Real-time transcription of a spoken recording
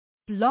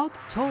Blog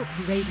Talk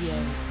Radio.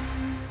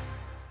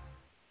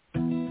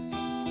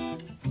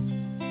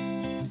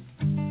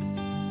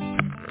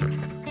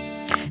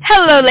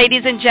 Hello,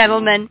 ladies and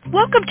gentlemen.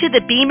 Welcome to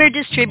the Beamer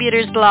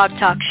Distributors Blog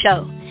Talk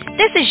Show.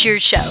 This is your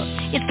show.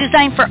 It's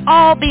designed for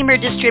all Beamer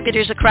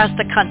distributors across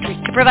the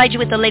country to provide you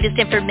with the latest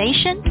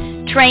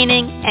information,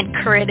 training, and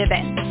current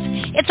events.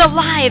 It's a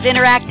live,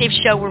 interactive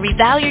show where we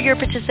value your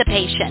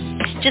participation.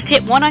 Just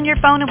hit 1 on your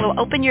phone and we'll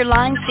open your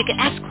lines so you can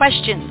ask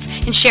questions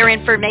and share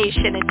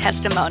information and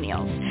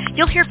testimonials.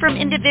 You'll hear from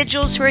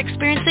individuals who are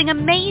experiencing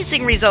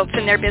amazing results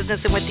in their business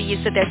and with the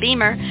use of their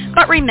Beamer.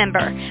 But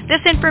remember,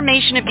 this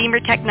information of Beamer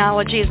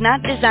technology is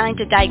not designed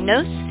to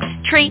diagnose,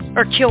 treat,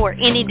 or cure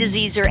any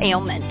disease or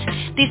ailment.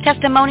 These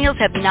testimonials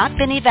have not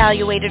been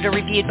evaluated or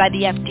reviewed by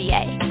the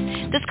FDA.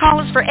 This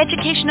call is for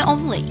education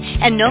only,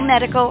 and no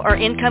medical or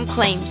income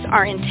claims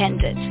are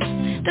intended.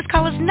 This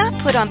call is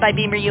not put on by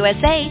Beamer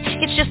USA.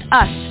 It's just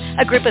us,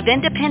 a group of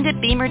independent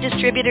Beamer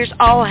distributors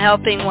all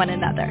helping one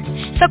another.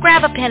 So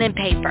grab a pen and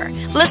paper,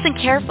 listen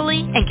carefully,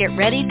 and get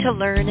ready to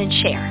learn and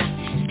share.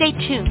 Stay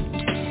tuned.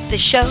 The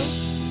show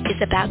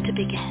is about to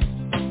begin.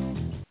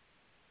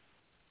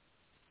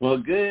 Well,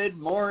 good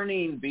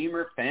morning,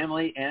 Beamer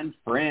family and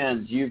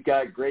friends. You've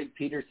got Greg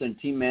Peterson,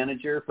 team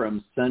manager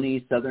from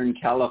sunny Southern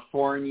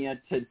California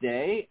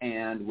today,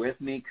 and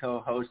with me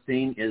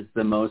co-hosting is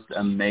the most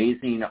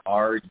amazing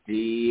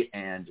RD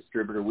and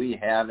distributor we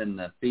have in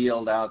the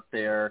field out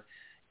there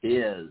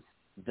is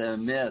the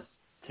Miss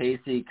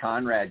Casey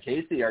Conrad.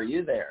 Casey, are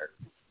you there?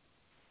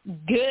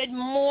 Good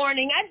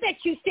morning. I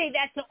bet you say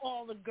that to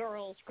all the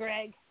girls,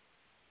 Greg.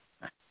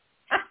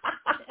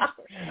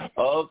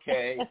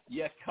 Okay,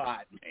 you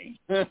caught me.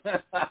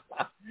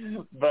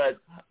 But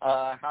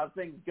how's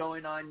things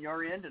going on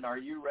your end, and are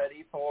you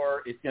ready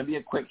for, it's going to be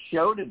a quick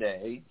show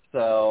today,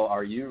 so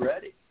are you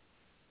ready?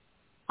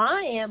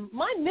 I am.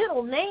 My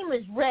middle name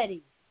is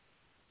Ready.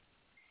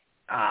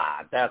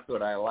 That's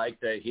what I like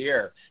to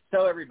hear.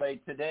 So everybody,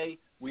 today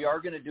we are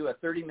going to do a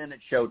 30-minute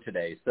show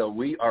today, so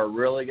we are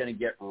really going to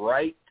get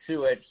right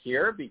to it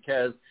here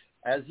because,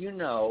 as you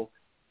know,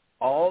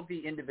 all the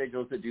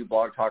individuals that do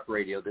Blog Talk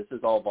Radio, this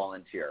is all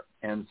volunteer.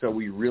 And so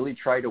we really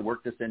try to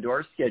work this into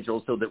our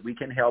schedule so that we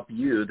can help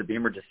you, the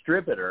Beamer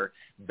distributor,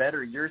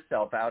 better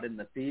yourself out in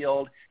the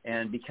field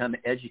and become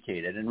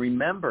educated. And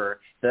remember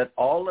that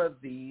all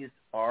of these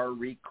are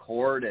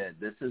recorded.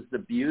 This is the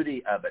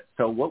beauty of it.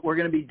 So what we're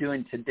going to be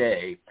doing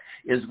today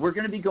is we're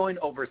going to be going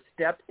over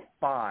step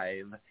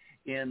 5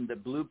 in the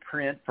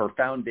blueprint for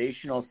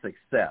foundational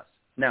success.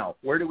 Now,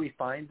 where do we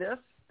find this?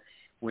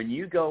 When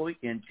you go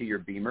into your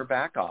Beamer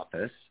back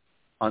office,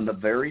 on the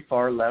very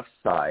far left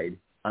side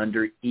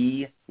under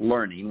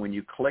e-learning, when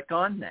you click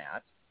on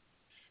that,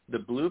 the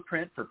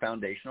blueprint for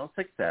foundational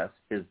success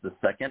is the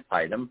second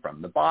item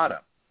from the bottom.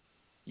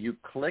 You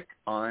click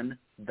on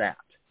that,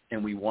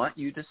 and we want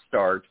you to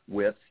start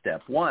with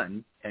step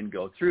 1 and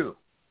go through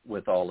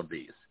with all of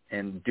these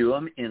and do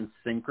them in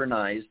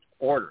synchronized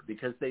order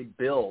because they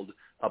build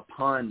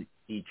upon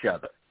each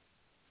other.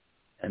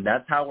 And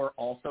that's how we're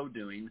also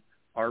doing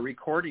our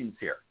recordings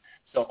here.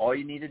 So all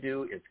you need to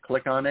do is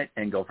click on it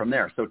and go from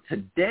there. So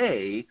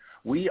today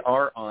we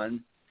are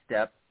on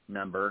step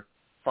number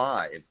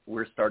 5.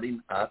 We're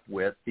starting up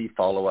with the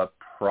follow-up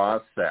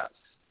process.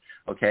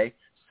 Okay,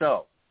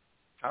 so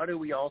how do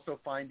we also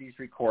find these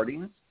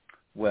recordings?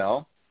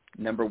 Well,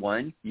 number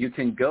 1, you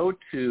can go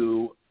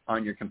to,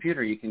 on your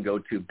computer, you can go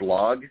to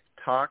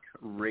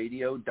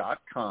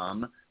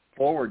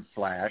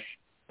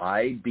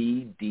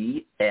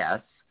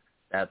blogtalkradio.com/IBDS.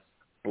 That's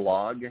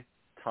blogtalkradio.com/IBDS,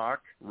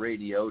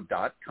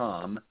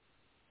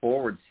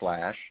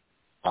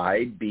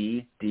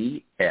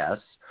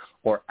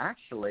 or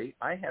actually,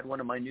 I had one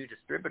of my new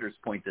distributors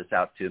point this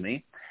out to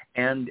me,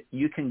 and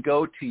you can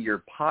go to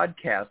your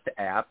podcast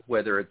app,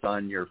 whether it's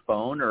on your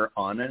phone or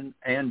on an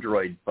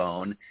Android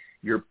phone,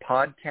 your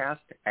podcast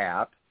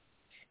app,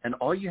 and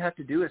all you have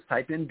to do is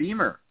type in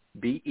Beamer,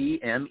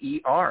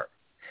 B-E-M-E-R,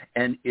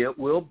 and it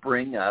will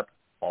bring up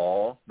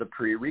all the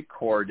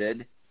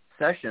pre-recorded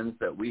sessions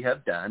that we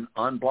have done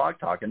on Blog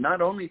Talk, and not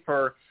only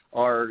for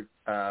our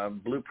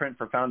Blueprint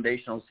for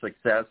Foundational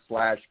Success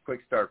 /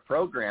 Quick Start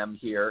program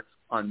here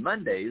on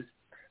Mondays,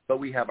 but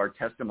we have our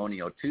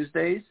Testimonial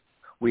Tuesdays,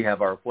 we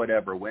have our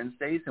Whatever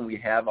Wednesdays, and we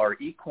have our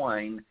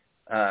Equine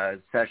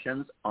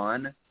sessions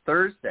on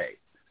Thursday.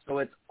 So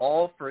it's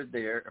all for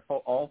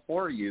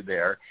you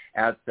there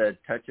at the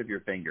touch of your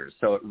fingers.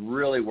 So it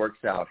really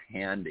works out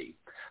handy.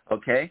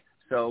 Okay,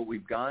 so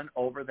we've gone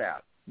over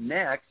that.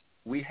 Next,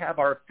 we have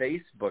our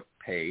Facebook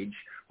page,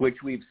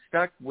 which we've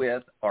stuck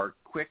with our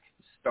Quick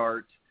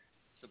Start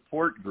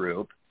support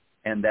group,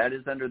 and that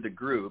is under the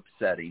group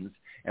settings.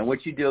 And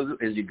what you do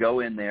is you go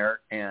in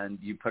there and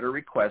you put a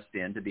request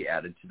in to be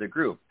added to the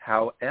group.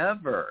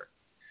 However,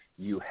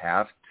 you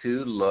have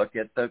to look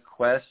at the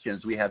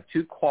questions. We have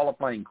 2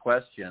 qualifying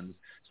questions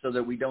so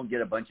that we don't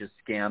get a bunch of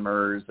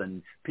scammers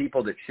and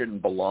people that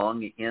shouldn't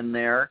belong in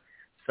there.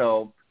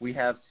 So we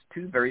have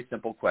 2 very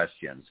simple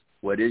questions.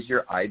 What is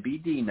your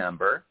IBD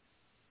number?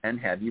 And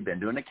have you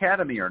been to an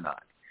academy or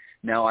not?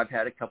 Now, I've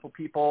had a couple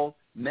people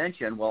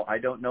mention, well, I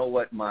don't know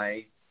what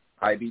my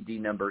IBD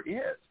number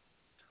is.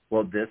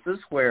 Well, this is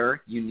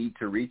where you need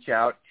to reach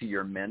out to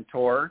your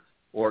mentor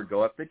or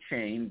go up the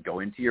chain,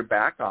 go into your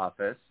back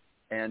office,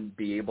 and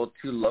be able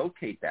to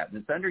locate that. And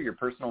it's under your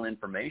personal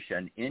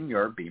information in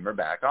your BEMER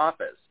back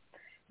office.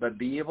 But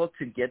be able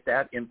to get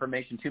that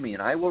information to me,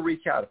 and I will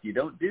reach out. If you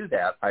don't do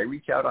that, I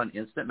reach out on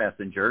Instant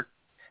Messenger,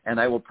 and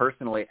I will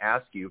personally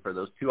ask you for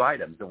those 2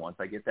 items. And once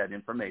I get that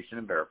information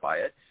and verify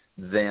it,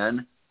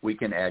 then we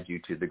can add you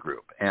to the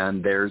group.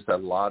 And there's a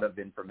lot of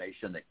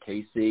information that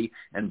Casey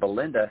and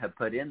Belinda have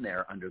put in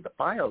there under the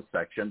files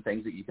section,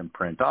 things that you can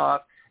print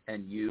off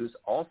and use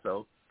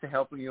also to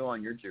help you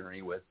on your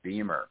journey with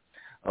BEMER.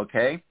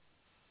 Okay?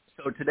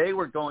 So today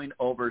we're going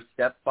over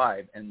step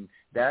 5, and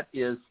that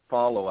is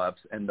follow-ups,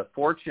 and the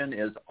fortune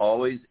is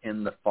always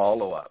in the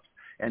follow-ups.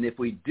 And if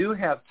we do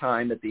have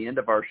time at the end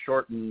of our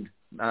shortened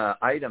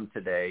item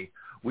today,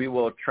 we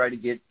will try to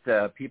get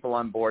people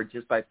on board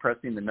just by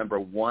pressing the number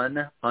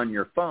 1 on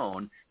your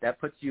phone. That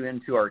puts you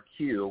into our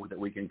queue that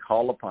we can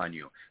call upon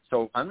you.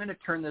 So I'm going to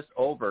turn this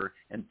over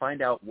and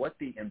find out what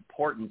the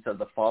importance of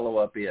the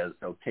follow-up is.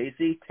 So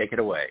Casey, take it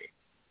away.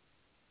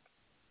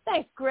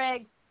 Thanks,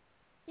 Greg.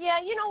 Yeah,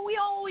 we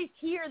always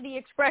hear the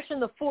expression,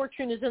 the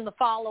fortune is in the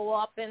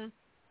follow-up. And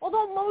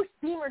although most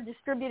BEMER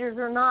distributors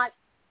are not,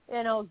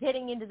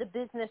 getting into the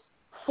business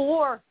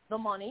for the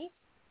money,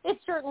 it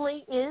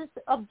certainly is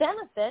a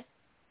benefit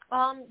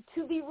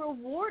to be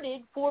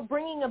rewarded for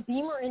bringing a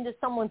BEMER into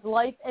someone's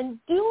life and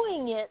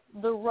doing it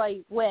the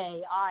right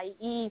way,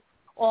 i.e.,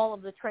 all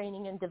of the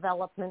training and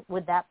development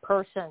with that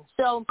person.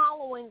 So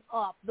following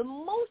up, the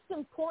most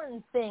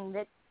important thing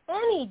that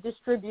any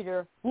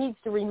distributor needs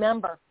to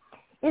remember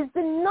is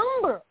the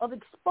number of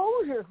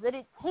exposures that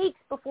it takes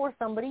before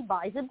somebody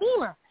buys a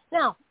BEMER.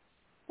 Now,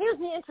 here's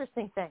the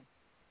interesting thing.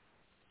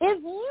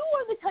 If you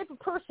are the type of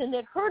person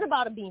that heard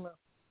about a BEMER,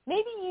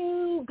 maybe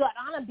you got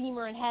on a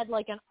BEMER and had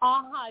like an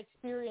aha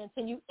experience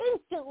and you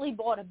instantly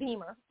bought a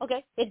BEMER.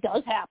 Okay, it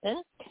does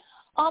happen.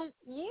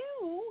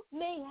 You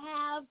may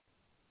have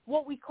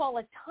what we call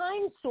a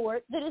time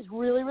sort that is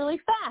really, really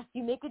fast.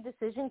 You make a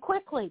decision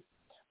quickly.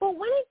 But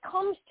when it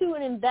comes to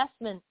an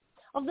investment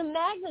of the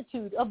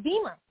magnitude of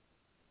BEMER,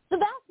 the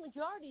vast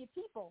majority of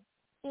people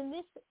in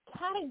this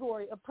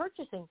category of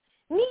purchasing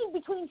need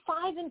between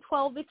 5 and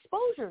 12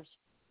 exposures.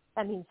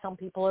 That means some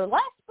people are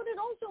less, but it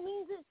also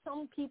means that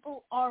some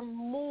people are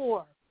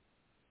more.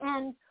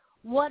 And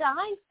what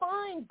I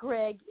find,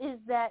 Greg, is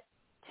that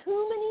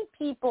too many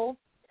people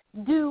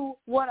do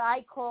what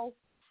I call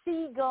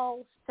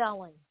seagull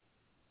selling.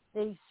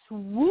 They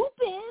swoop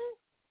in,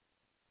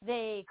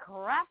 they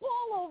crap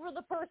all over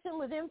the person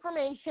with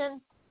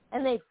information,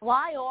 and they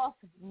fly off,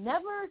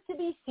 never to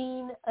be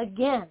seen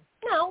again.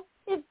 Now,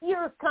 if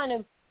you're kind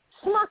of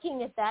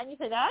smirking at that and you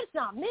say, that's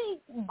not me,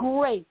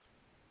 great.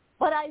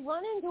 But I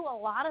run into a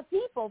lot of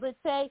people that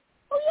say,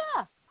 oh,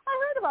 yeah,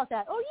 I heard about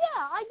that. Oh,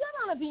 yeah, I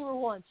got on a BEMER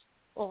once.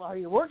 Well, are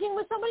you working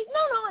with somebody?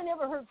 No, I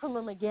never heard from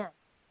them again.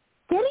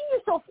 Getting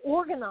yourself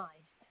organized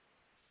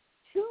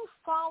to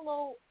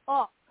follow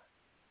up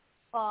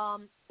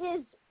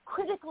is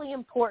critically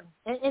important.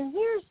 And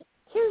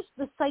here's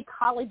the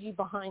psychology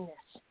behind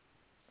this.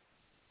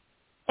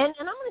 And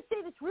I'm going to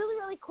say this really,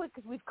 really quick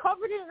because we've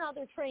covered it in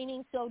other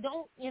trainings. So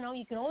don't,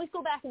 you can always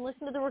go back and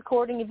listen to the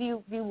recording if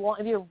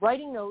you're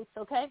writing notes,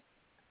 okay?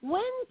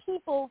 When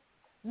people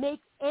make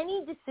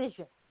any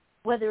decision,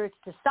 whether it's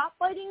to stop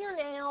biting your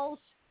nails,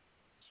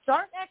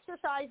 start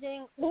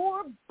exercising,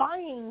 or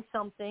buying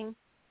something,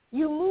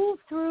 you move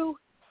through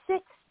 6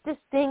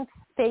 distinct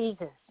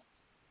phases.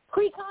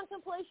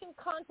 Pre-contemplation,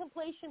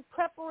 contemplation,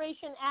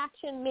 preparation,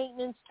 action,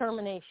 maintenance,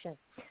 termination.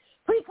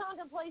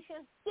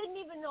 Pre-contemplation, didn't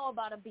even know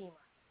about a BEMER.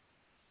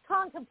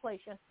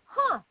 Contemplation,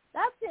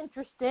 that's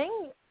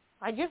interesting.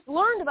 I just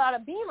learned about a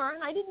BEMER,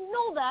 and I didn't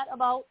know that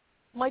about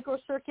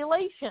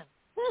microcirculation.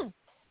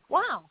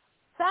 Wow,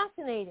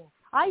 fascinating.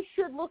 I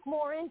should look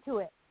more into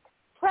it.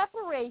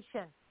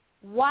 Preparation,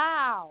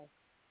 wow.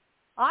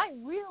 I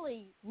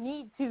really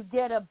need to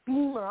get a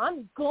BEMER.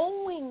 I'm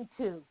going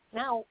to.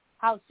 Now,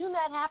 how soon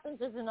that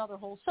happens is another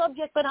whole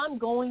subject, but I'm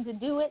going to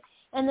do it.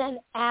 And then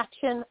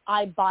action,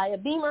 I buy a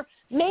BEMER.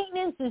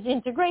 Maintenance is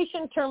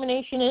integration.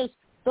 Termination is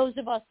those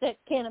of us that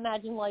can't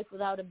imagine life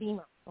without a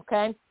BEMER,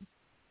 okay?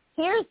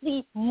 Here's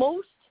the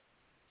most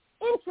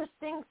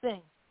interesting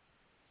thing.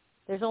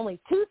 There's only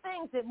 2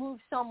 things that move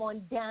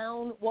someone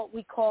down what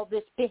we call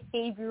this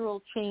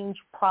behavioral change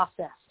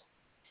process.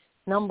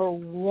 Number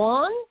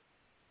 1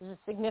 is a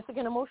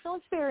significant emotional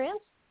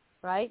experience,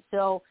 right?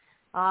 So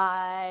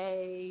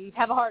I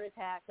have a heart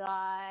attack.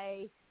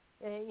 I,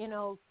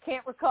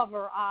 can't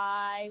recover.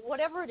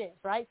 Whatever it is,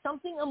 right?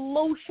 Something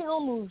emotional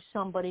moves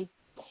somebody.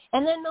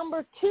 And then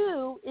number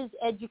 2 is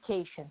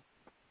education.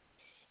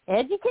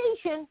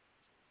 Education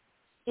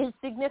is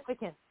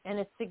significant, and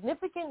it's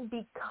significant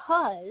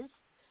because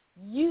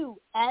you,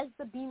 as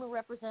the BEMER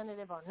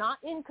representative, are not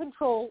in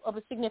control of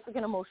a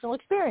significant emotional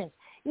experience.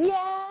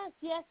 Yes,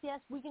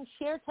 we can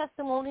share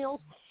testimonials,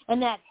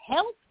 and that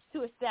helps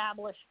to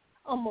establish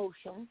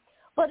emotion.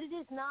 but it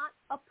is not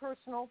a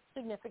personal,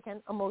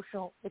 significant,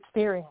 emotional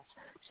experience.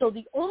 So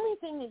the only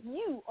thing that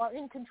you are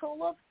in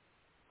control of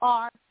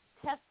are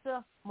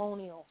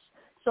testimonials.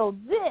 So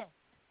this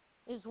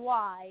is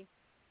why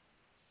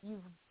you've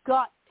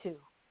got to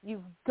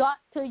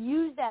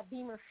use that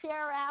Beamer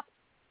Share app,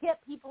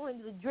 get people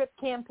into the drip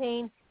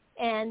campaign,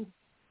 and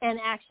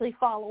actually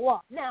follow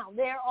up. Now,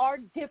 there are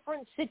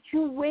different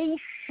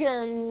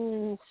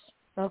situations,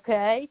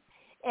 okay?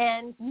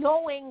 And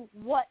knowing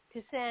what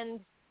to send,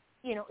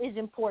 is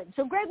important.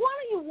 So, Greg, why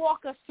don't you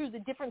walk us through the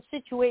different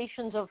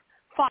situations of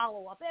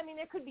follow-up? I mean,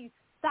 there could be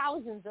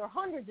thousands or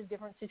hundreds of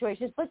different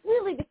situations, but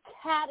really the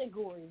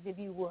categories, if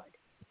you would.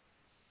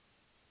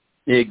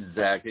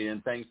 Exactly,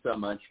 and thanks so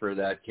much for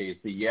that,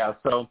 Casey. Yeah,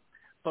 so,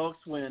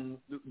 folks, when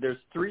there's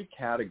three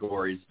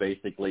categories,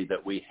 basically,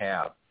 that we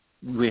have.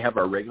 We have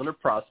our regular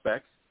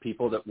prospects,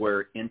 people that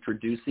we're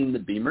introducing the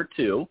Beamer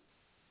to.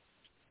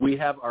 We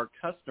have our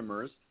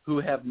customers who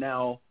have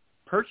now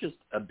purchased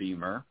a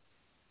Beamer.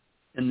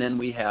 And then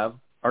we have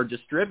our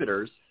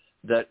distributors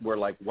that were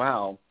like,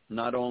 wow,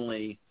 not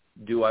only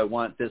do I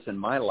want this in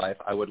my life,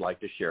 I would like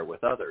to share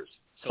with others.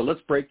 So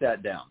let's break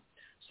that down.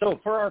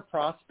 So for our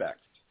prospects,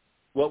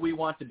 what we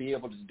want to be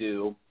able to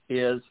do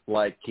is,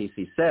 like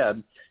Casey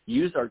said,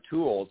 use our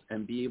tools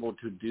and be able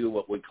to do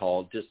what we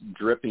call just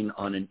dripping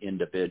on an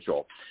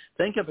individual.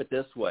 Think of it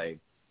this way.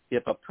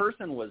 If a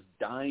person was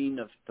dying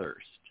of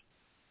thirst,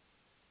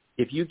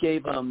 if you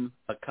gave them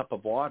a cup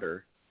of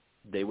water,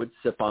 they would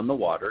sip on the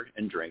water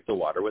and drink the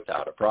water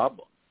without a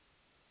problem.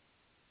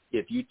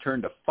 If you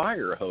turned a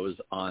fire hose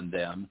on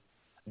them,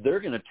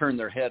 they're going to turn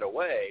their head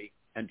away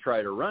and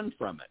try to run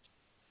from it.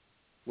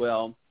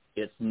 Well,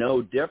 it's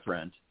no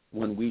different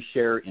when we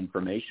share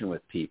information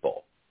with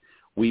people.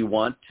 We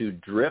want to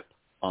drip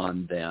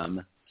on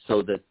them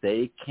so that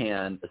they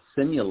can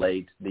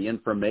assimilate the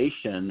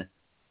information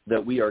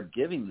that we are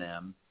giving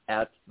them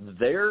at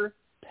their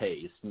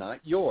pace, not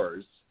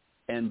yours,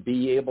 and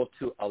be able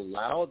to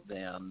allow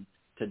them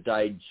to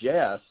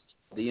digest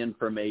the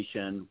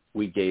information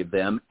we gave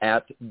them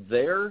at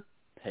their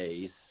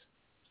pace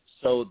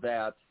so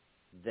that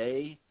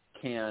they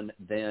can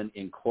then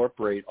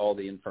incorporate all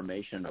the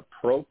information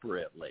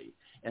appropriately.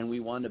 And we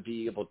want to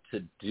be able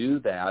to do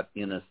that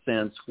in a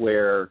sense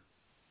where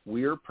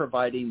we're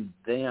providing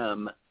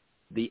them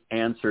the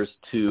answers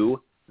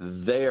to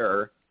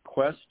their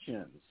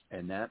questions.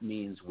 And that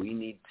means we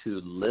need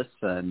to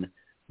listen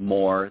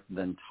more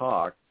than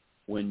talk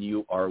when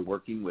you are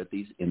working with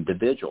these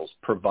individuals.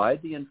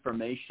 Provide the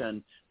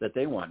information that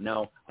they want.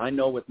 Now, I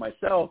know with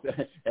myself,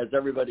 as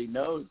everybody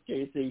knows,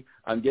 Casey,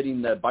 I'm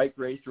getting the bike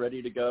race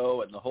ready to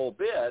go and the whole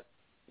bit.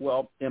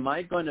 Well, am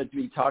I going to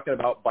be talking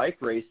about bike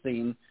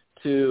racing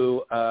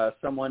to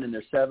someone in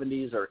their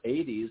 70s or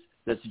 80s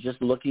that's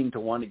just looking to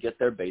want to get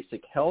their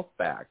basic health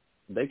back?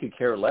 They could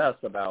care less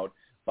about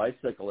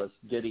bicyclists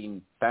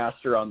getting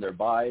faster on their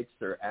bikes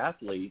or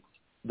athletes.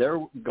 They're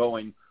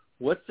going,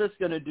 what's this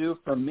going to do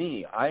for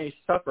me? I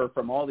suffer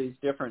from all these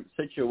different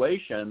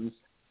situations.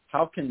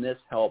 How can this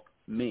help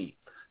me?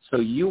 So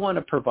you want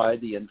to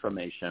provide the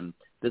information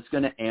that's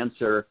going to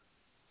answer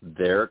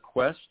their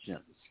questions.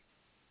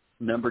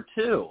 Number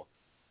two,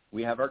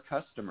 we have our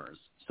customers.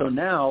 So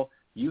now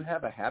you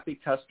have a happy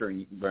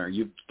customer.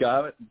 You've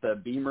got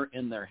the Beamer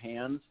in their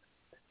hands.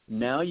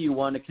 Now you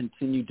want to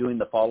continue doing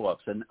the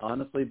follow-ups. And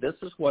honestly, this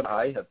is what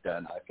I have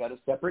done. I've got a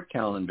separate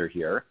calendar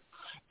here.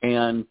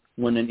 And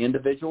when an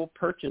individual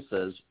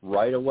purchases,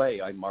 right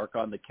away I mark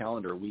on the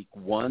calendar week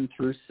 1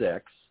 through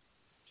 6,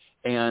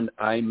 and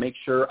I make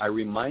sure I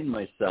remind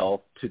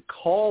myself to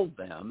call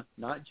them,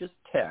 not just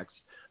text,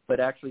 but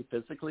actually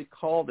physically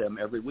call them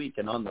every week.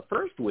 And on the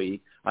first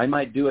week, I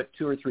might do it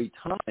 2 or 3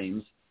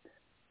 times.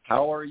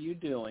 How are you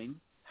doing?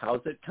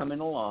 How's it coming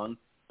along?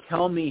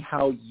 Tell me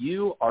how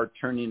you are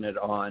turning it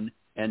on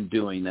and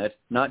doing it,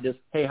 not just,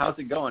 hey, how's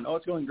it going? Oh,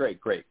 it's going great,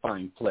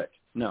 fine, click.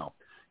 No.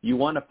 You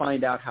want to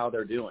find out how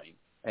they're doing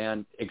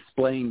and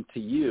explain to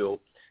you,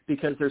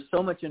 because there's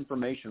so much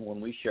information when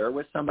we share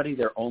with somebody,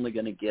 they're only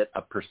going to get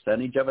a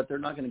percentage of it. They're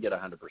not going to get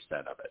 100%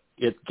 of it.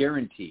 It's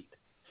guaranteed.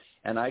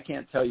 And I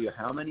can't tell you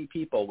how many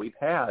people we've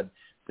had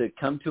that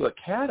come to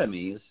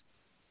academies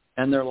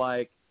and they're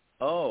like,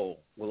 oh,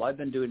 well, I've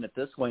been doing it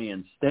this way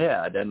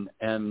instead,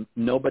 and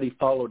nobody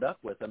followed up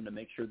with them to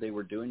make sure they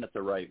were doing it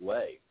the right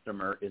way.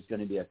 Customer is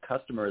going to be a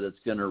customer that's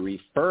going to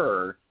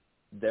refer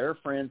their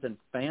friends and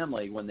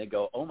family when they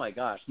go, oh, my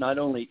gosh, not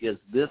only is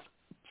this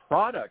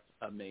product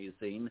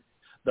amazing,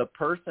 the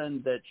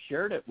person that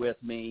shared it with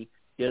me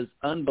is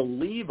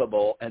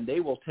unbelievable, and they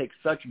will take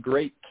such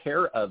great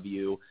care of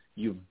you.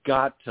 You've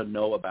got to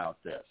know about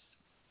this.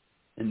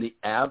 And the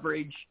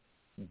average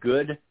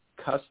good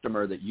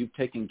customer that you've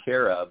taken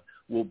care of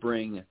will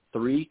bring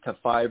 3 to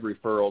 5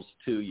 referrals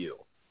to you.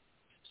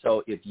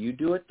 So if you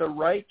do it the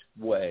right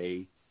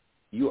way,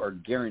 you are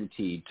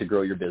guaranteed to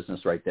grow your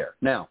business right there.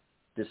 Now,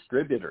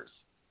 distributors,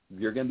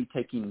 you're going to be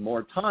taking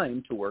more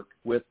time to work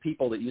with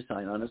people that you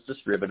sign on as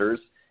distributors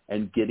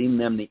and getting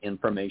them the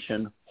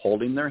information,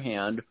 holding their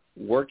hand,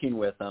 working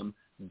with them,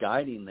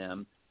 guiding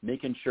them,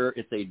 making sure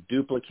it's a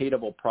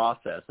duplicatable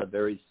process, a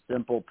very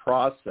simple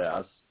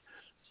process,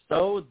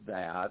 so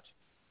that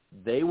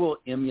they will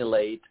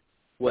emulate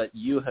what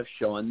you have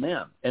shown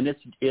them. And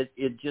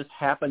it just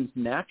happens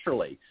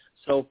naturally.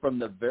 So from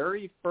the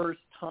very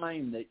first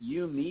time that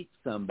you meet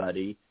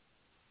somebody,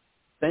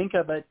 think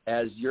of it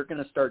as you're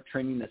going to start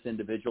training this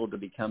individual to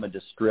become a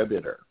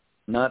distributor.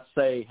 Not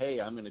say,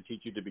 hey, I'm going to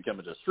teach you to become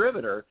a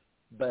distributor,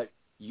 but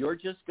you're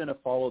just going to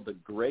follow the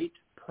great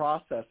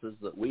processes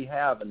that we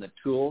have and the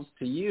tools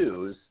to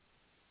use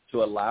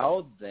to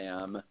allow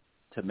them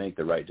to make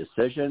the right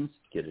decisions,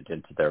 get it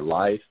into their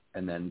life,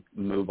 and then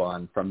move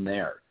on from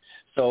there.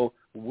 So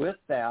with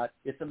that,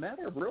 it's a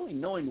matter of really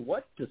knowing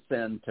what to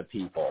send to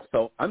people.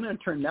 So I'm going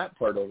to turn that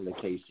part over to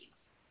Casey.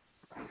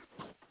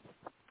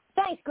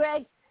 Thanks,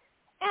 Greg.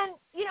 And,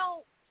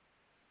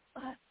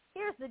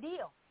 here's the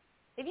deal.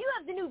 If you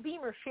have the new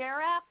Beamer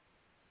Share app,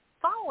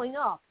 following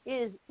up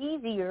is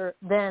easier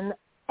than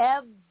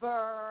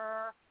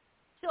ever.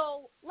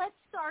 So let's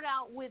start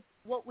out with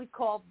what we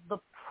call the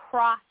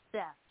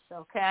process,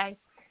 okay?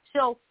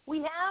 So we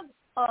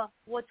have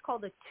what's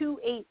called a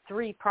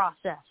 2-8-3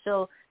 process.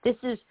 So this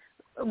is,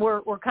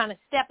 we're kind of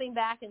stepping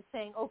back and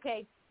saying,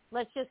 okay,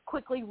 let's just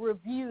quickly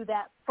review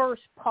that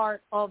first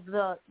part of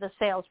the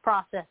sales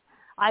process.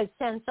 I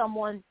send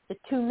someone the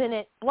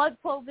 2-minute blood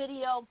flow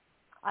video.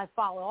 I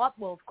follow up.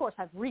 Well, of course,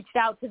 I've reached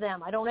out to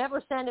them. I don't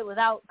ever send it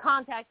without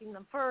contacting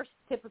them first,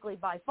 typically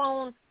by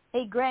phone.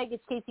 Hey, Greg,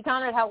 it's Casey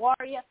Conrad. How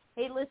are you?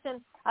 Hey,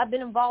 listen, I've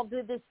been involved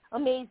with this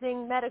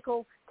amazing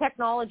medical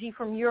technology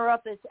from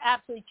Europe. It's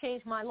absolutely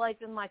changed my life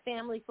and my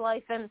family's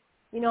life. And,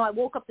 I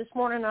woke up this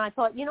morning and I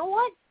thought, you know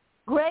what?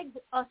 Greg's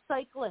a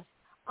cyclist.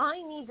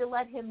 I need to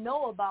let him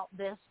know about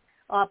this,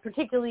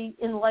 particularly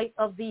in light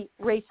of the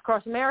Race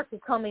Across America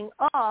coming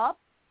up.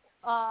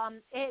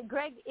 And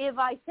Greg, if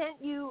I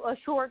sent you a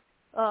short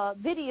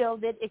video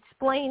that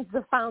explains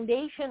the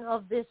foundation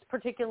of this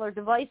particular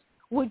device,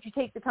 would you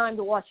take the time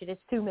to watch it?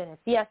 It's 2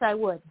 minutes. Yes, I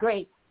would.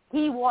 Great.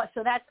 He watched,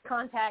 so that's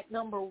contact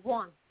number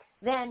 1.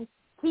 Then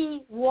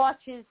he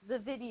watches the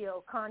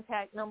video,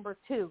 contact number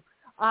 2.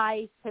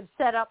 I have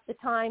set up the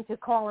time to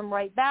call him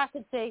right back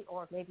and say,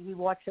 or maybe he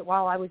watched it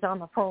while I was on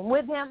the phone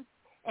with him,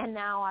 and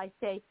now I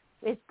say,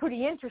 it's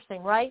pretty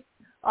interesting, right?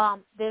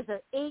 There's an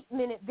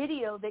 8-minute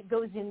video that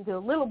goes into a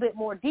little bit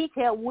more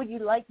detail. Would you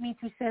like me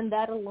to send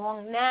that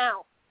along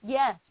now?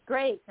 Yes,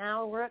 great.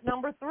 Now we're at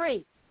number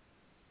 3.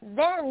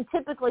 Then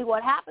typically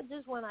what happens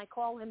is when I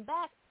call him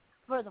back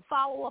for the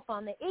follow-up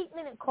on the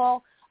 8-minute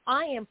call,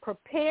 I am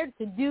prepared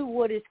to do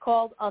what is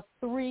called a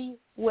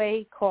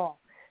 3-way call.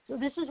 So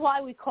this is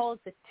why we call it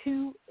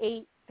the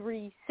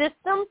 2-8-3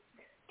 system.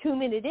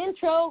 2-minute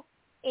intro,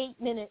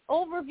 8-minute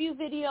overview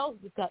video.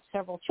 You've got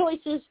several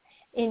choices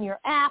in your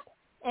app,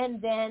 and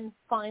then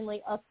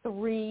finally a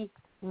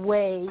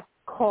 3-way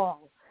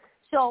call.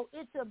 So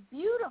it's a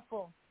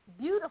beautiful,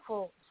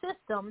 beautiful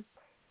system.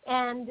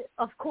 And,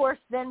 of course,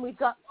 then we've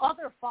got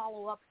other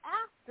follow-up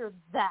after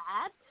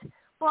that.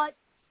 But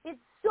it's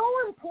so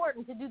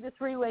important to do the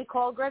 3-way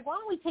call. Greg, why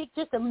don't we take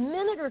just a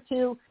minute or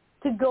two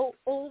to go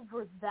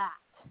over that?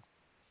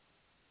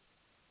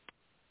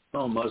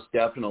 Oh, most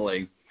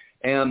definitely.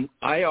 And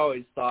I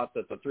always thought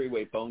that the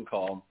 3-way phone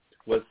call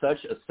was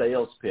such a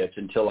sales pitch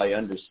until I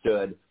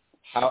understood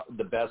how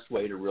the best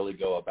way to really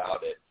go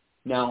about it.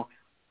 Now,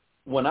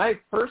 when I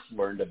first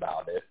learned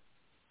about it,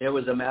 it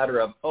was a matter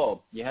of,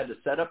 you had to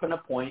set up an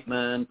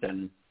appointment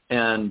and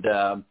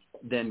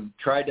then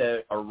try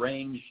to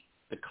arrange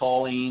the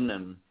calling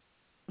and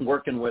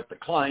working with the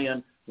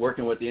client,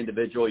 working with the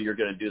individual you're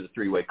going to do the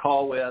 3-way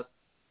call with.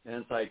 And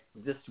it's like,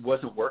 this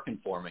wasn't working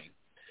for me.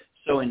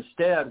 So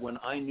instead, when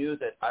I knew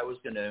that I was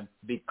going to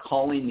be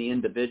calling the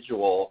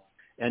individual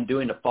and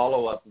doing a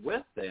follow-up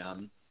with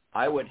them,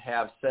 I would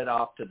have set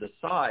off to the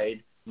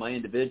side my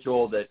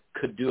individual that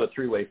could do a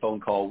 3-way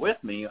phone call with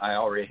me. I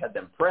already had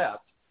them prepped.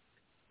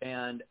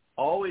 And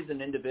always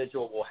an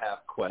individual will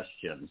have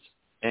questions.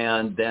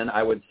 And then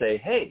I would say,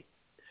 hey,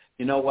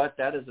 you know what?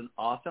 That is an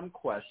awesome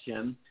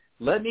question.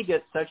 Let me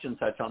get such and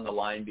such on the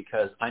line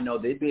because I know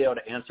they'd be able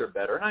to answer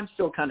better. And I'm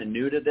still kind of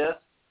new to this.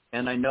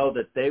 And I know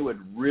that they would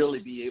really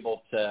be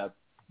able to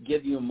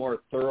give you a more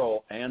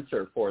thorough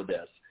answer for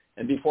this.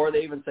 And before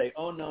they even say,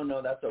 oh,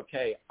 no, that's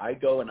okay, I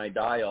go and I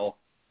dial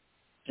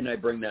and I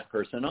bring that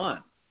person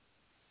on.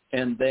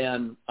 And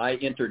then I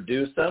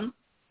introduce them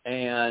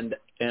and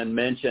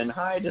mention,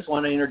 hi, I just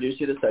want to introduce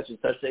you to such and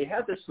such. They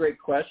have this great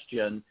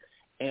question.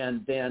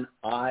 And then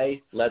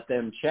I let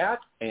them chat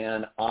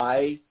and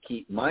I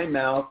keep my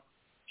mouth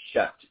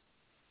shut.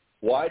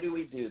 Why do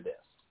we do this?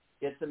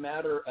 It's a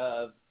matter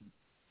of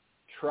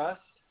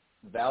trust,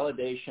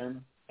 validation,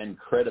 and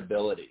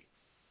credibility.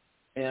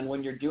 And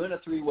when you're doing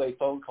a 3-way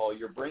phone call,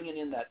 you're bringing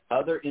in that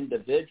other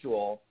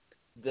individual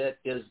that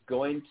is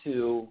going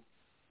to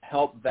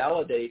help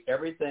validate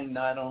everything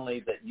not only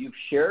that you've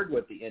shared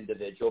with the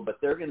individual, but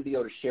they're going to be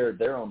able to share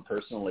their own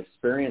personal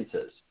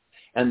experiences.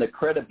 And the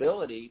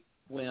credibility,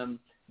 when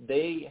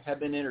they have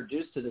been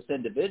introduced to this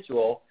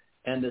individual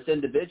and this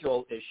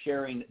individual is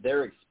sharing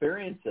their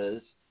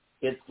experiences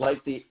it's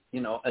like the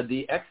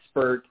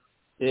expert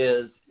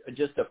is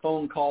just a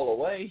phone call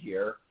away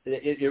here.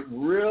 It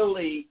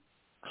really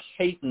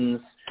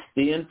heightens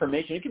the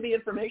information. It can be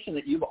information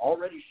that you've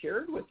already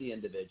shared with the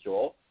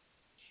individual,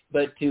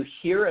 but to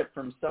hear it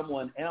from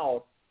someone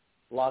else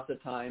lots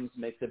of times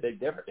makes a big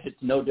difference. It's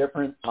no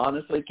different,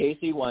 honestly,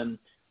 Casey, when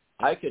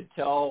I could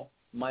tell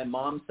my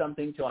mom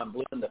something till I'm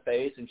blue in the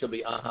face and she'll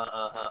be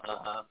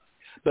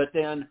But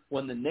then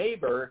when the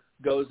neighbor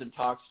goes and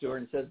talks to her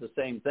and says the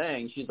same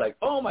thing, she's like,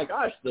 oh my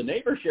gosh, the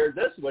neighbor shared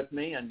this with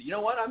me, and you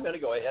know what, I'm going to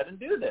go ahead and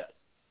do this.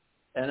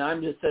 And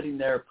I'm just sitting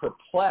there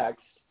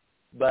perplexed,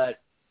 but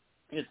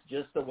it's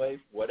just the way,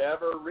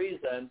 whatever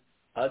reason,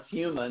 us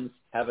humans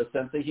have a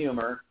sense of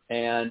humor,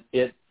 and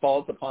it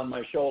falls upon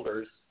my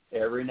shoulders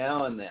every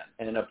now and then,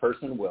 and a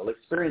person will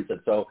experience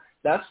it. So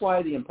that's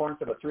why the importance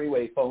of a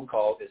three-way phone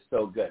call is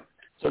so good.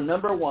 So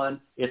number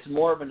one, it's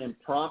more of an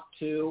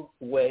impromptu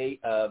way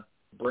of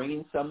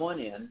bringing someone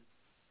in.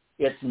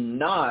 It's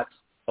not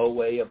a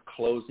way of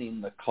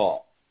closing the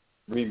call.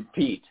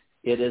 Repeat,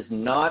 it is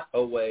not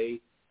a way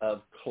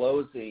of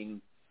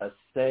closing a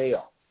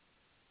sale,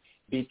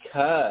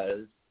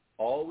 because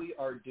all we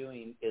are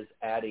doing is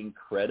adding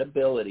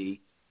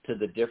credibility to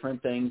the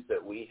different things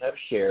that we have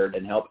shared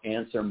and help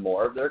answer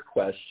more of their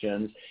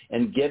questions,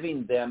 and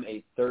giving them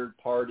a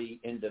third-party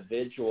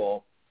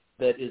individual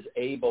that is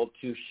able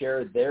to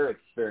share their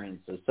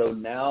experiences. So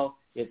now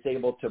it's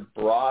able to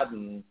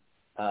broaden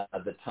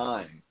the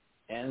time.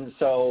 And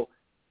so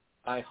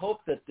I hope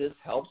that this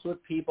helps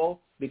with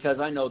people, because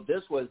I know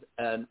this was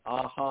an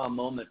aha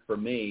moment for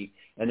me,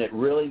 and it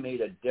really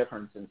made a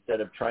difference. Instead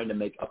of trying to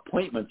make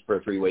appointments for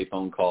a three-way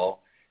phone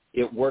call,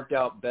 it worked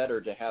out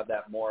better to have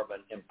that more of an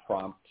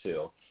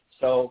impromptu.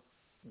 So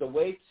the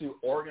way to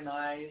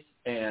organize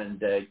and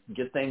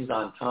get things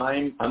on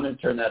time, I'm going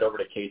to turn that over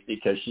to Casey,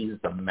 because she's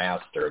the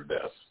master of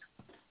this.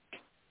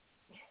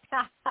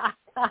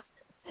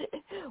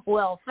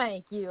 Well,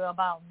 thank you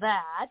about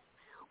that.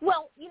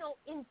 Well,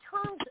 in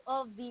terms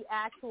of the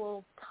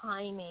actual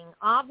timing,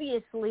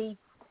 obviously,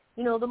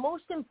 the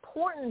most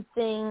important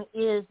thing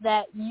is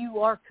that you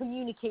are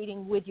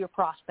communicating with your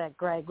prospect,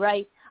 Greg,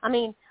 right? I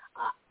mean,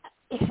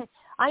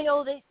 I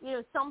know that,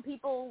 some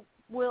people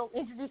will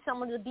introduce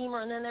someone to the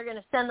Beamer and then they're going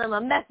to send them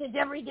a message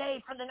every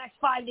day for the next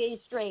 5 days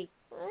straight.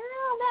 Well,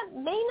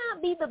 that may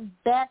not be the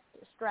best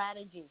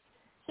strategy.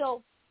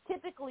 So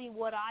typically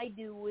what I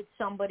do with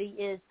somebody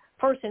is,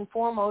 first and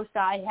foremost,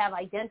 I have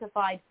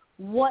identified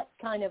what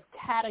kind of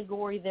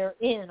category they're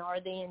in. Are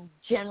they in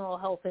general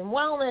health and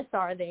wellness?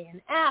 Are they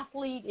an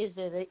athlete? Is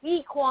it an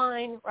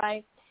equine,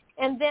 right?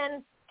 And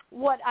then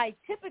what I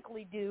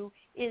typically do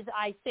is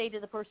I say to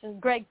the person,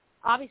 Greg,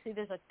 obviously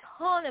there's a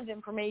ton of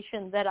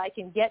information that I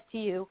can get to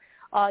you.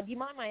 Do you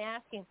mind my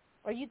asking,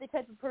 are you the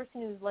type of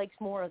person who likes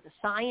more of the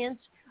science?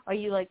 Are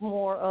you like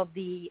more of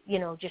the,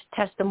 just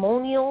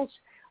testimonials?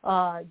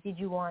 Did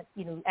you want,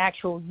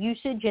 actual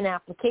usage and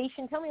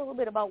application? Tell me a little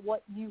bit about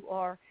what you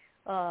are,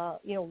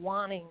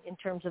 wanting in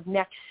terms of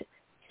next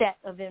set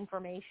of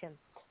information.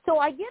 So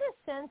I get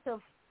a sense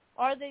of,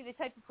 are they the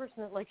type of person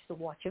that likes to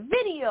watch a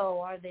video?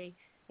 Are they,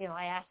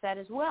 I ask that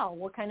as well.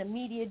 What kind of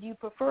media do you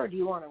prefer? Do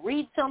you want to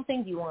read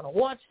something? Do you want to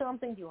watch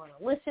something? Do you want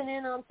to listen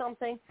in on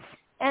something?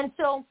 And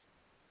so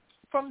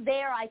from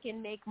there, I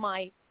can make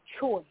my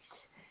choice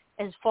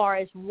as far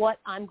as what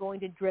I'm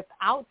going to drip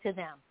out to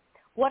them.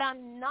 What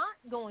I'm not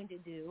going to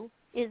do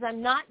is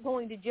I'm not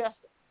going to just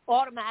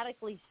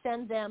automatically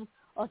send them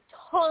a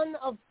ton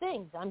of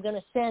things. I'm going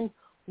to send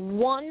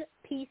one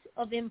piece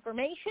of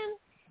information,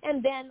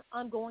 and then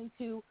I'm going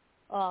to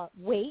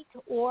wait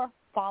or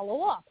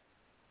follow up.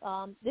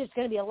 There's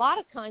going to be a lot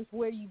of times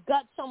where you've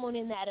got someone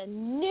in that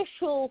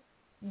initial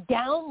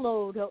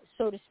download,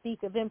 so to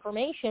speak, of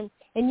information,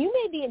 and you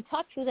may be in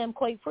touch with them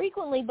quite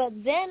frequently, but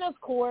then, of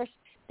course,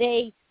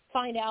 they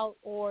find out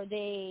or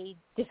they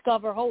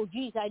discover, oh,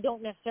 geez, I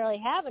don't necessarily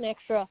have an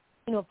extra,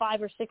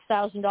 $5,000 or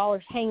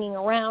 $6,000 hanging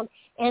around,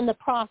 and the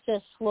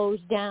process slows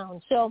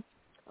down. So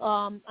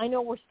I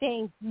know we're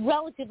saying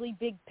relatively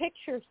big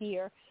picture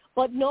here,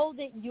 but know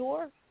that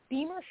your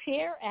Beamer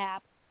Share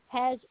app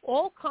has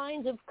all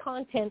kinds of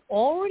content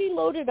already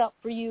loaded up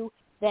for you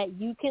that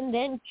you can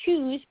then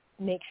choose.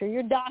 Make sure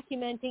you're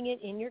documenting it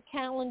in your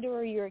calendar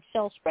or your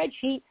Excel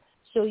spreadsheet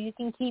so you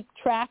can keep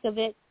track of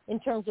it in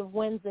terms of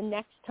when's the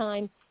next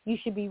time you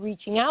should be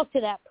reaching out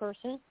to that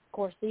person. Of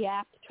course, the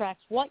app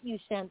tracks what you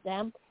sent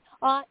them.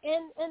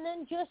 And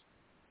then just,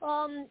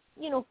 kind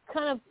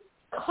of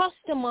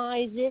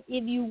customize it,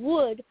 if you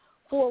would,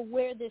 for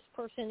where this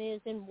person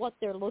is and what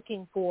they're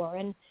looking for.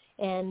 And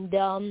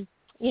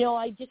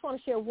I just want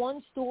to share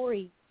one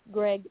story,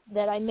 Greg,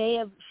 that I may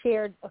have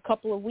shared a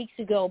couple of weeks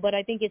ago, but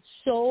I think it's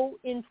so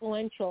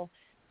influential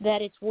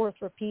that it's worth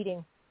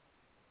repeating.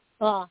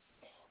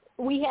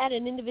 We had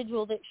an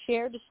individual that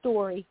shared a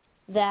story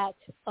that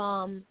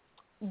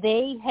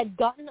they had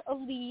gotten a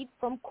lead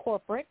from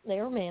corporate. They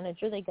were a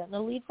manager. They gotten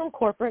a lead from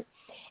corporate,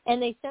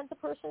 and they sent the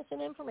person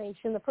some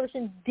information. The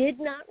person did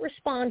not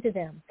respond to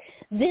them.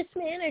 This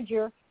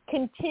manager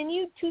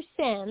continued to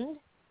send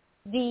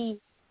the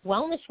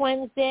Wellness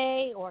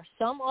Wednesday or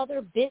some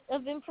other bit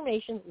of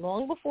information,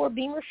 long before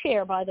Beamer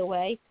Share, by the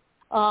way,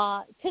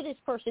 to this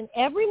person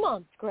every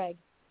month, Greg,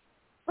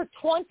 for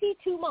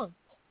 22 months.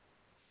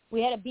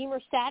 We had a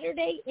Beamer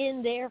Saturday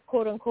in their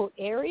quote-unquote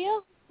area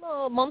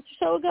a month or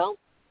so ago.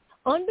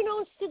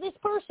 Unbeknownst to this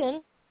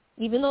person,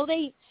 even though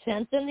they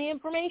sent them the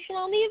information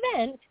on the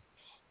event,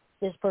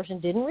 this person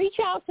didn't reach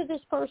out to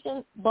this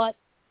person, but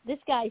this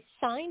guy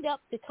signed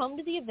up to come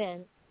to the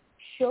event,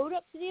 showed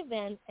up to the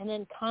event, and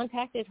then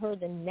contacted her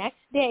the next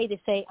day to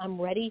say, I'm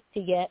ready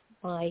to get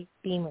my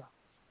Beamer.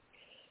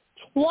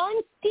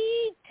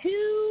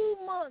 22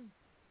 months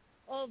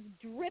of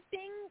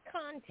dripping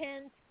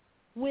content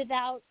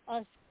without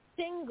a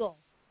single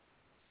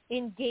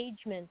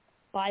engagement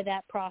by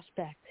that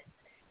prospect.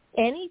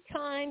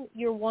 Anytime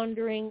you're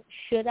wondering,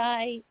 should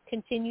I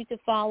continue to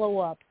follow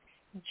up,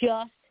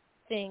 just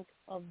think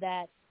of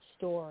that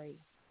story.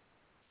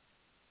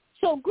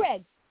 So,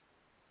 Greg,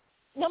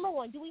 number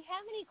one, do we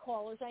have any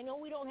callers? I know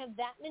we don't have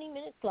that many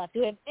minutes left. Do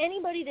we have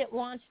anybody that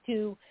wants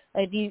to,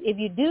 if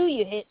you do,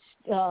 you hit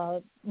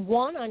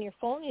 1 on your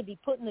phone, you'll be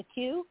put in the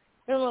queue.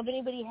 I don't know if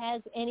anybody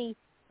has any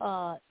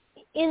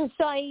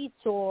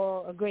insights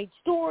or a great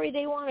story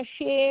they want to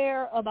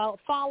share about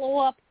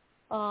follow-up.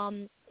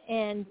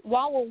 And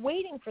while we're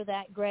waiting for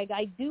that, Greg,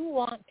 I do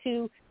want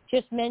to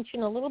just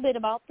mention a little bit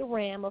about the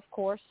RAM, of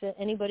course.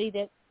 Anybody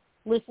that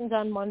listens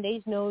on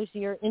Mondays knows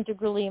you're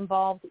integrally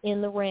involved in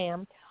the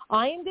RAM.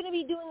 I am going to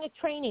be doing a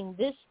training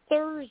this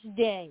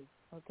Thursday,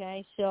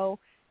 okay? So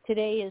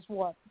today is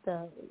what?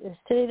 Is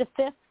today the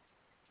 5th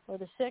or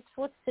the 6th?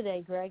 What's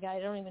today, Greg? I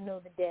don't even know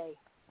the day.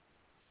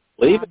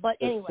 But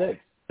anyway, 6th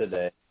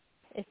today.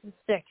 It's the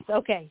 6th.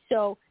 Okay,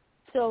 so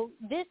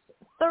this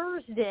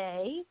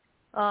Thursday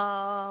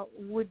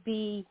would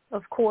be,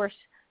 of course,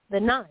 the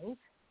 9th.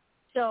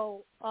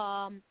 So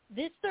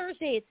this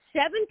Thursday at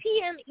 7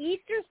 p.m.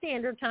 Eastern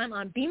Standard Time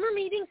on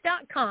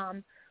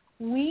BeamerMeetings.com,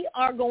 we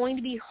are going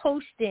to be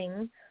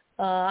hosting,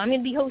 I'm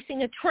going to be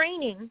hosting a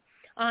training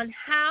on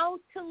how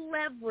to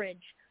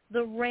leverage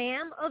the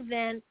RAM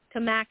event to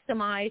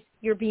maximize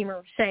your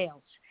Beamer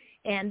sales.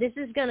 And this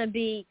is going to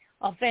be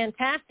a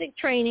fantastic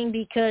training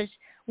because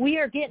we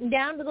are getting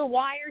down to the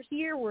wire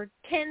here. We're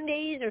 10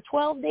 days or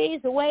 12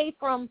 days away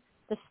from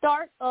the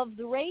start of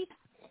the race.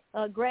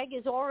 Greg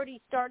is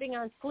already starting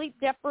on sleep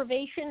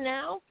deprivation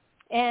now,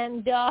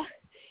 and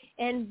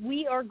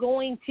we are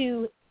going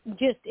to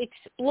just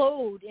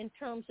explode in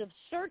terms of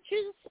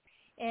searches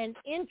and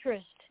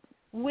interest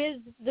with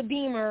the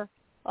Beamer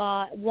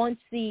once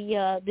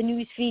the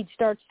news feed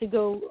starts to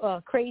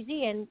go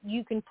crazy, and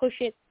you can push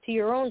it to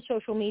your own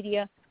social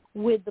media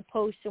with the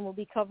posts, and we'll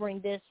be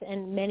covering this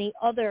and many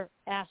other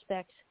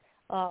aspects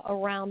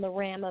around the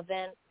RAM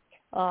event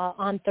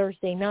on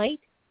Thursday night.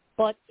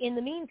 But in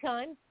the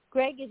meantime,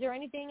 Greg, is there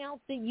anything else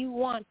that you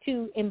want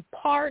to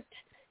impart,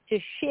 to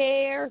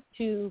share,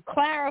 to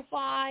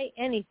clarify,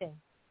 anything?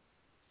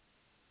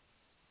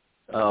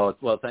 Oh,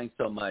 well, thanks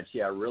so much.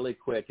 Yeah, really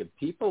quick. If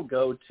people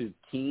go to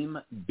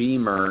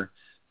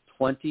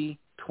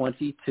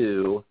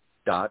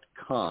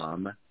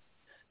teambeamer2022.com,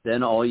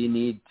 then all you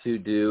need to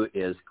do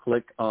is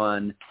click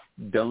on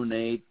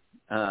donate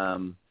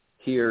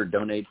here,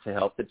 donate to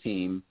help the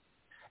team,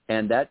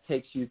 and that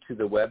takes you to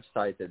the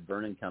website that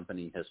Vernon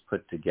Company has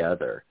put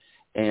together.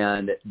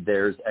 And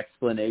there's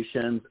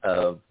explanations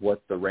of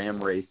what the RAM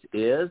race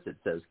is. It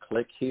says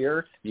click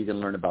here. You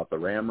can learn about the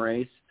RAM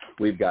race.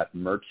 We've got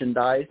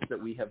merchandise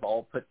that we have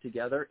all put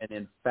together. And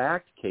in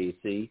fact,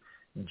 Casey,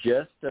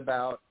 just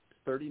about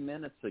 30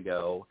 minutes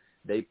ago,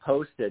 they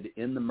posted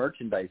in the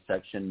merchandise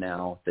section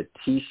now the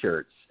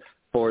T-shirts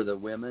for the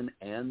women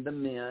and the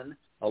men.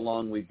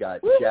 Along, we've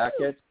got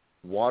jackets,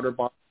 water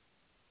bottle,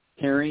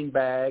 carrying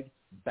bag,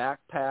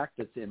 backpack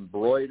that's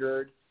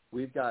embroidered.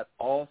 We've got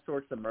all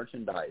sorts of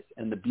merchandise.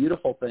 And the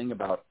beautiful thing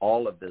about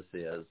all of this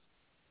is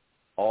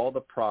all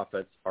the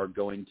profits are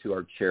going to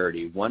our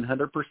charity.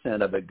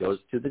 100% of it goes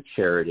to the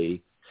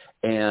charity.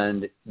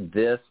 And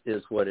this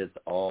is what it's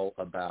all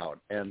about.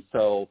 And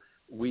so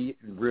we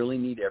really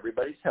need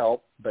everybody's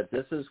help, but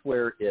this is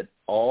where it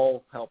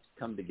all helps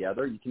come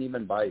together. You can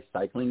even buy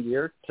cycling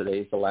gear.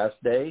 Today's the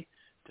last day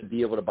to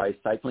be able to buy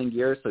cycling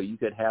gear, so you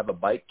could have a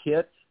bike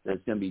kit that's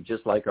going to be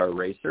just like our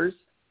racers.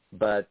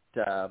 But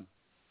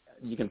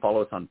you can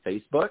follow us on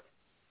Facebook,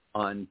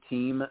 on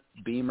Team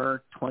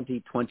Beamer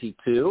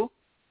 2022,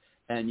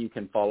 and you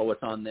can follow us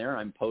on there.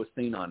 I'm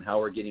posting on how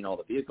we're getting all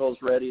the vehicles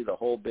ready, the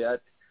whole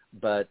bit.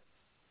 But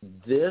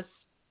this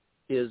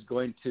is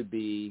going to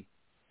be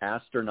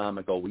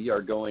astronomical. We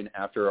are going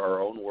after our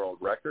own world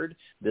record.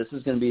 This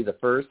is going to be the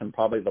first and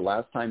probably the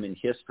last time in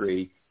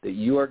history that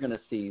you are going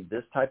to see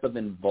this type of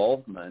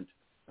involvement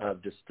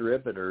of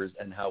distributors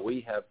and how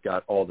we have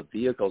got all the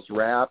vehicles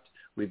wrapped.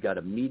 We've got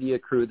a media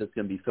crew that's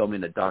going to be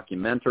filming a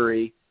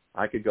documentary.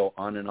 I could go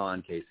on and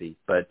on, Casey,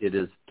 but it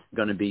is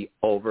going to be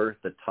over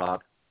the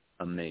top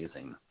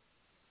amazing.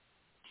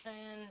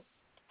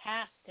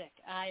 Fantastic.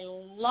 I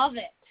love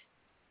it.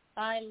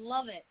 I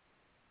love it.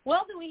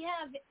 Well, do we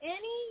have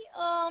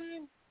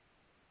any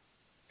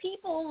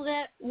people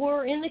that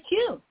were in the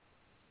queue?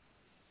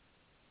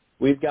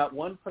 We've got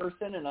one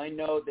person, and I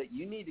know that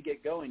you need to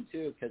get going,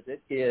 too, because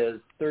it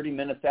is 30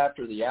 minutes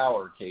after the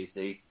hour,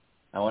 Casey.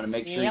 I want to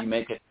make sure you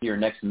make it to your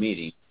next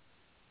meeting.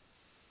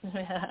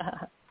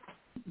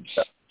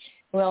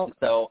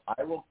 So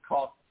I will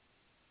call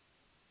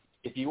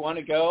if you want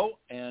to go,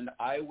 and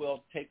I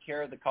will take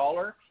care of the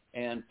caller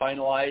and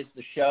finalize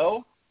the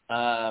show.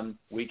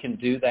 We can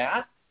do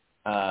that.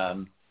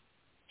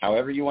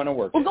 However you want to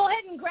work. We'll go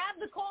ahead and grab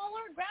the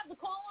caller,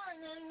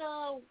 and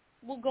then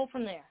we'll go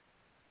from there.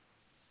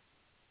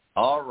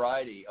 All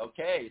righty.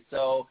 Okay,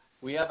 so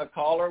we have a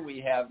caller.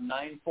 We have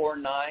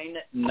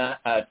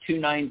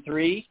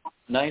 949-293.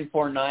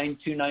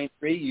 949-293.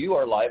 You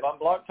are live on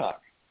Blog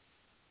Talk.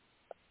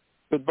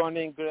 Good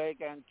morning,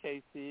 Greg and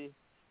Casey.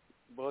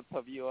 Both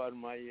of you are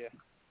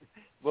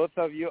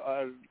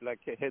like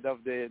head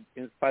of the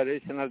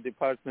inspirational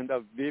department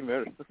of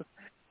Beamer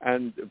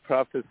and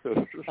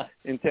professor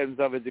in terms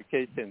of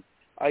education.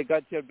 I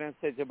got your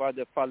message about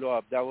the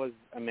follow-up. That was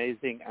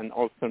amazing, and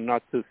also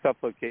not too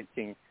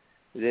suffocating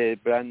the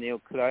brand new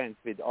clients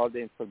with all the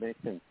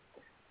information.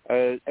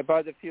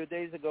 About a few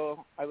days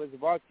ago, I was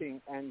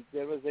walking, and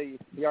there was a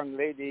young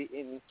lady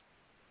in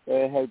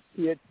her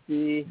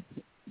PhD,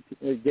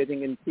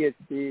 getting in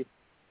PhD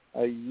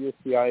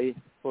UCI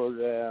for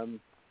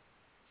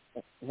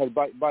her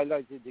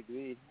biology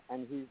degree,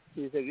 and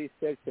she's a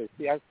researcher.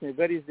 She asked me,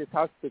 where is this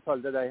hospital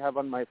that I have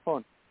on my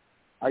phone?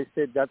 I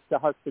said, that's the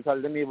hospital.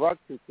 Let me walk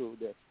you through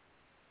there.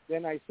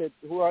 Then I said,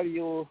 who are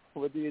you?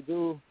 What do you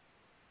do?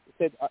 She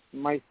said,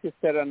 my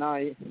sister and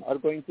I are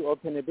going to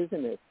open a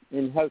business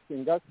in health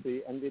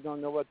industry, and we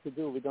don't know what to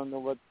do. We don't know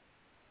what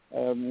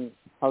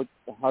how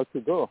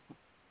to go.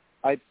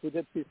 I put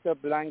a piece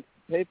of blank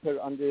paper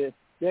on the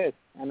desk,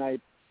 and I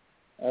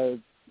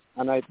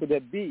put a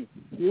B,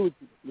 huge,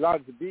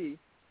 large B,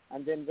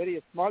 and then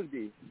very small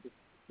B.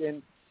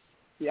 Then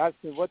she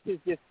asked me, what is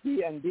this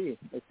C and B?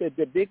 I said,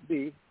 the big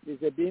B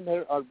is a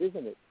Beamer or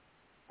business,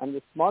 and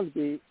the small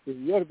B is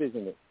your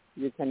business.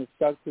 You can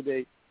start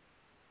today.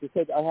 She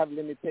said, I have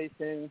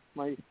limitations.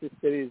 My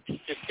sister is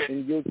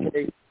in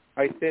UK.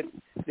 I said,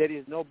 there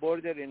is no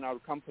border in our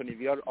company.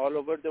 We are all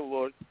over the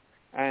world,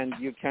 and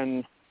you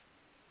can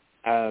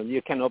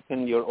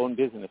open your own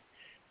business.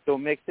 So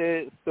make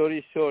the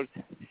story short,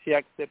 she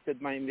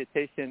accepted my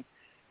invitation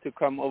to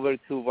come over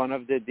to one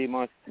of the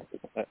Demos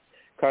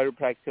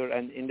chiropractor,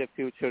 and in the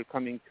future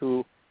coming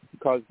to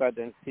Carlsbad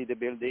and see the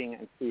building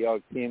and see our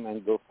team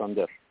and go from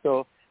there.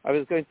 So I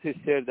was going to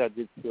share that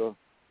with you.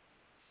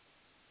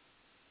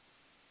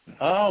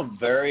 Oh,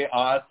 very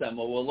awesome.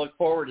 Well, we'll look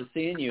forward to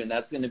seeing you, and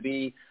that's going to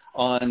be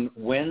on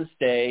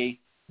Wednesday,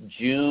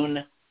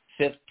 June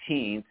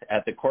 15th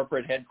at the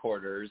corporate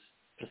headquarters,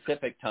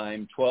 Pacific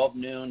time, 12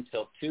 noon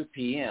till 2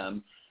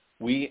 p.m.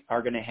 We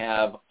are going to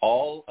have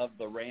all of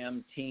the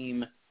RAM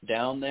team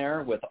down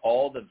there with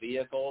all the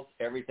vehicles,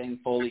 everything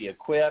fully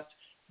equipped.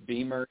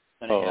 Beamer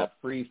is going to have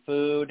free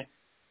food.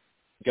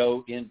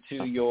 Go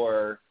into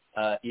your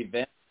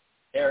event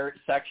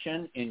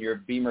section in your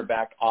Beamer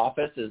back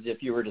office as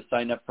if you were to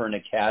sign up for an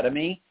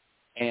academy.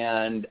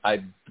 And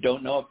I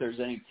don't know if there's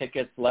any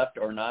tickets left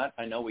or not.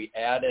 I know we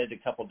added a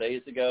couple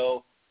days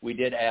ago. We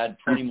did add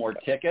 20 more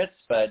tickets,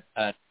 but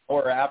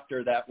or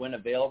after that went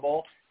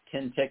available,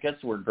 10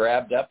 tickets were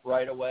grabbed up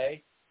right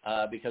away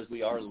because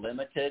we are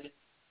limited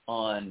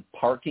on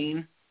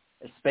parking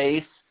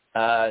space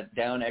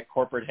down at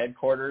corporate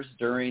headquarters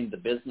during the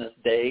business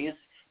days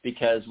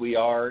because we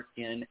are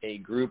in a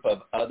group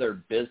of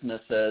other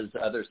businesses,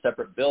 other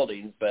separate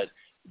buildings, but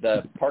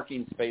the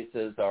parking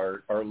spaces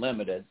are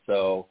limited.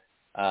 So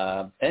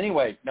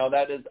anyway, no,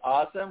 that is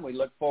awesome. We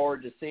look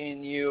forward to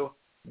seeing you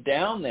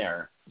down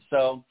there.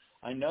 So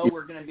I know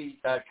we're going to be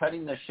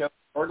cutting the show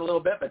short a little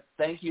bit, but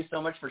thank you so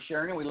much for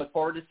sharing. We look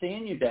forward to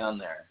seeing you down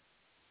there.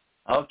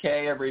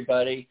 Okay,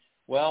 everybody.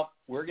 Well,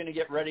 we're going to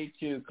get ready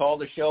to call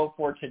the show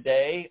for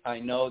today. I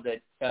know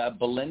that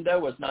Belinda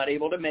was not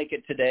able to make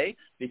it today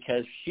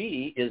because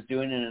she is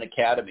doing an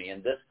academy,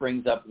 and this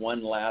brings up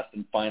one last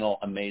and final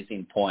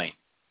amazing point.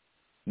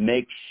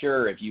 Make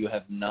sure if you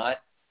have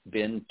not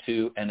been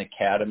to an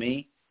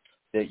academy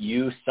that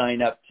you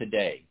sign up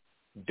today.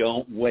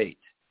 Don't wait.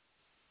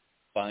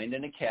 Find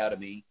an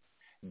academy.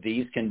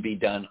 These can be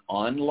done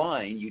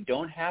online. You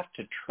don't have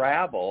to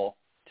travel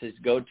to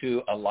go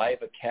to a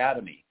live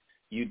academy.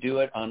 You do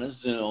it on a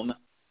Zoom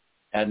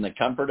in the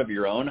comfort of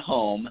your own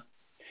home.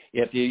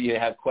 If you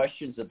have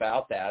questions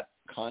about that,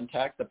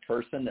 contact the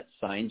person that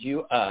signed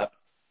you up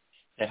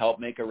to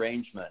help make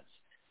arrangements.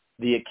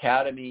 The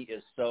academy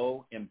is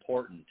so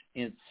important.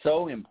 It's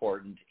so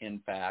important, in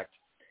fact,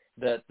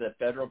 that the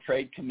Federal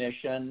Trade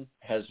Commission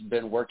has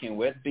been working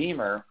with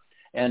Beamer.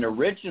 And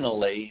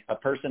originally, a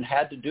person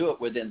had to do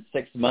it within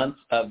 6 months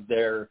of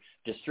their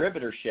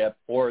distributorship,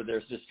 or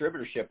their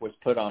distributorship was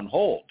put on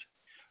hold.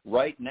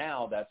 Right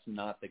now, that's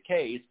not the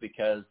case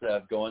because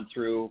of going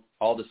through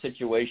all the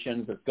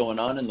situations that's going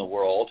on in the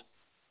world.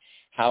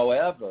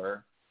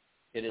 However,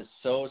 it is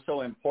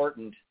so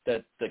important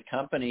that the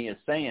company is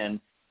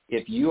saying,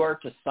 if you are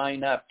to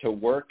sign up to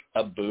work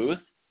a booth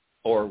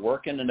or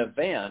work in an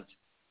event,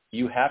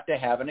 You have to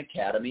have an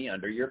academy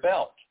under your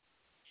belt.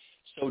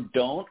 So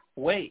don't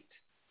wait.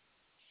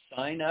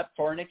 Sign up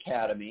for an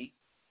academy,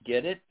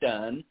 get it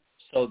done,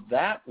 so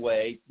that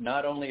way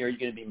not only are you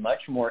going to be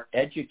much more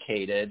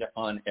educated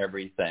on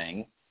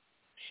everything,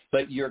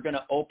 but you're going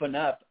to open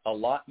up a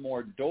lot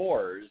more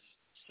doors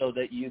so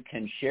that you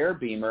can share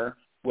Beamer,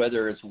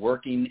 whether it's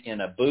working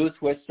in a booth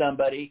with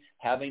somebody,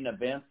 having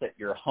events at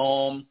your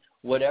home,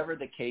 whatever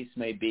the case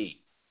may be.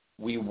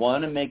 We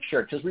want to make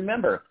sure, because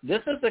remember,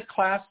 this is a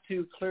Class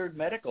 2 cleared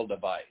medical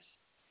device.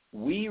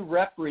 We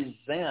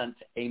represent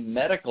a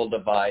medical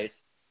device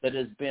that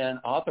has been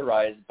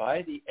authorized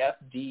by the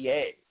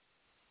FDA.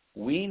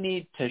 We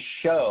need to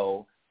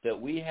show that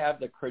we have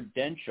the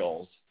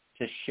credentials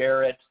to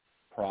share it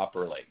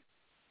properly.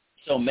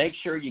 So make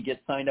sure you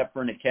get signed up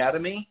for an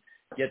academy,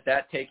 get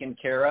that taken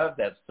care of.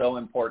 That's so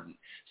important.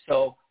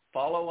 So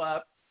follow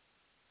up.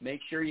 Make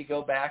sure you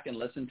go back and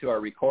listen to our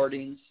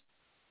recordings.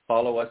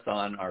 Follow us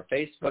on our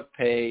Facebook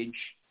page.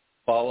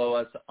 Follow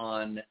us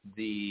on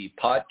the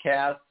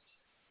podcasts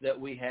that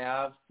we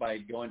have by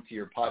going to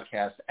your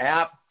podcast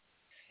app.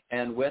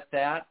 And with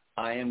that,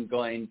 I am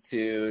going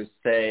to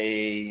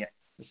say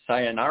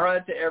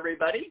sayonara to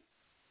everybody.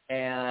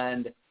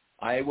 And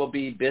I will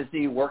be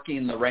busy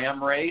working the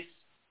Ram race.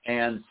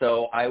 And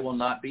so I will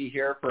not be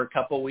here for a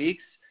couple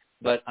weeks.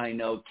 But I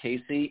know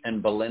Casey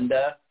and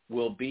Belinda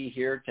will be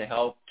here to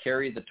help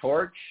carry the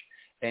torch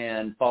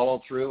and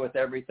follow through with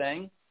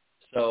everything.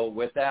 So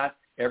with that,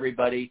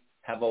 everybody,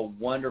 have a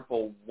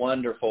wonderful,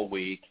 wonderful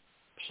week.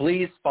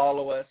 Please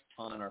follow us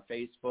on our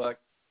Facebook,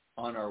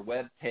 on our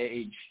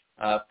webpage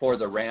for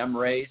the Ram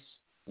Race.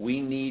 We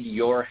need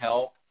your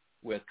help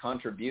with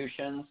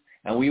contributions,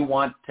 and we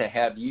want to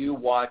have you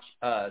watch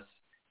us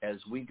as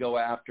we go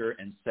after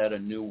and set a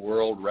new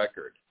world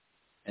record.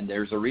 And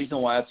there's a reason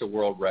why it's a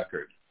world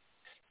record,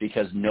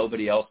 because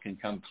nobody else can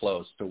come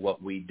close to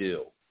what we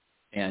do.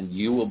 And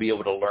you will be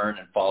able to learn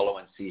and follow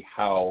and see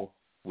how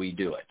we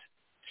do it.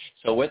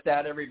 So with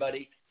that,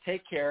 everybody,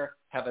 take care.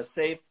 Have a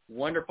safe,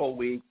 wonderful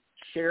week.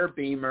 Share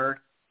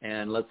Beamer,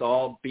 and let's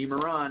all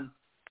Beamer on.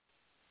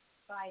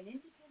 By an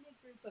independent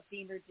group of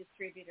Beamer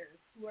distributors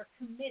who are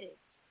committed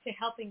to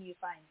helping you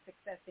find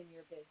success in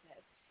your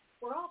business.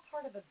 We're all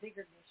part of a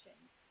bigger mission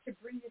to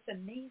bring this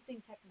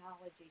amazing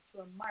technology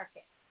to a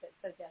market that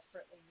so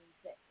desperately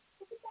needs it.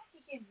 We'll be back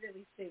again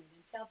really soon.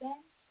 Until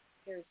then,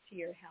 here's to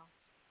your health.